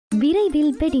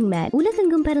விரைவில் wedding man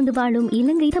உலகெங்கும் பறந்து வாழும்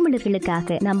இலங்கை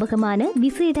தமிழர்களுக்காக நம்பகமான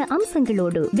விசேட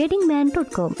அம்சங்களோடு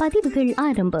weddingman.com பதிவுகள்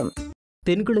ஆரம்பம்.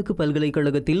 தென்கிழக்கு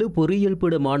பல்கலைக்கழகத்தில் பொறியியல்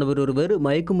பீட மாணவர் ஒருவர்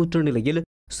மயக்கமுற்ற நிலையில்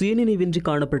சுயநினைவின்றி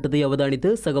காணப்பட்டதை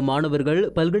அவதானித்த சக மாணவர்கள்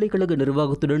பல்கலைக்கழக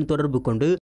நிர்வாகத்துடன் தொடர்பு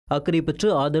கொண்டு அக்கறை பெற்று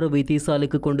ஆதார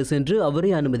வைத்தியசாலைக்கு கொண்டு சென்று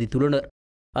அவரை அனுமதித்துள்ளனர்.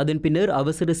 அதன் பின்னர்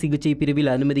அவசர சிகிச்சை பிரிவில்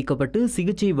அனுமதிக்கப்பட்டு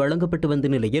சிகிச்சை வழங்கப்பட்டு வந்த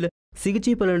நிலையில்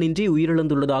சிகிச்சை பலனின்றி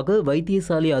உயிரிழந்துள்ளதாக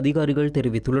வைத்தியசாலை அதிகாரிகள்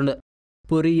தெரிவித்துள்ளனர்.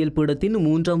 பொறியியல் பீடத்தின்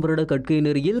 3ஆம் வருட கற்கை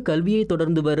நெறியில் கல்வியை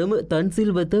தொடர்ந்து வரும்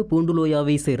தன்சில்வத்த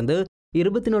பூண்டுலோயாவை சேர்ந்த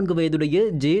 24 வயதுடைய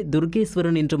ஜே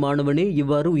துர்கேஸ்வரன் என்ற மாணவனே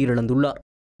இவ்வாறு உயிரிழந்துள்ளார்.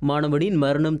 மாணவனின்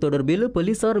மரணம் தொடர்பில்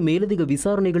போலீசார் மேலதிக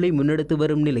விசாரணைகளை முன்னெடுத்து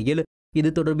வரும் நிலையில்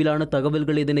இது தொடர்பிலான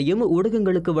தகவல்கள் எதனையும்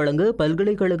ஊடகங்களுக்கு வழங்க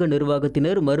பல்கலைக்கழக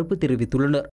நிர்வாகத்தினர் மறுப்பு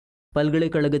தெரிவித்துள்ளனர்.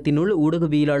 பல்கலைக்கழகத்தினுள்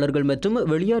ஊடகவியலாளர்கள் மற்றும்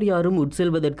வெளியார் யாரும்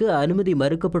உட்செல்வதற்கு அனுமதி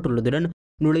மறுக்கப்பட்டுள்ளதுடன்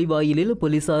நுழைவாயிலில்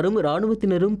போலீசாரும்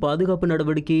இராணுவத்தினரும் பாதுகாப்பு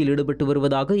நடவடிக்கையில் ஈடுபட்டு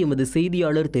வருவதாக எமது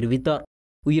செய்தியாளர் தெரிவித்தார்.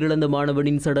 உயிரிழந்த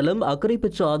மாணவனின் சடலம் அக்கறை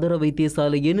பெற்ற ஆதார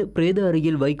வைத்தியசாலையின் பிரேத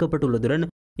அறையில் வைக்கப்பட்டுள்ளதுடன்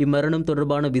இம்மரணம்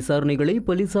தொடர்பான விசாரணைகளை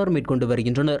போலீசார் மேற்கொண்டு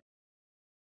வருகின்றனர்.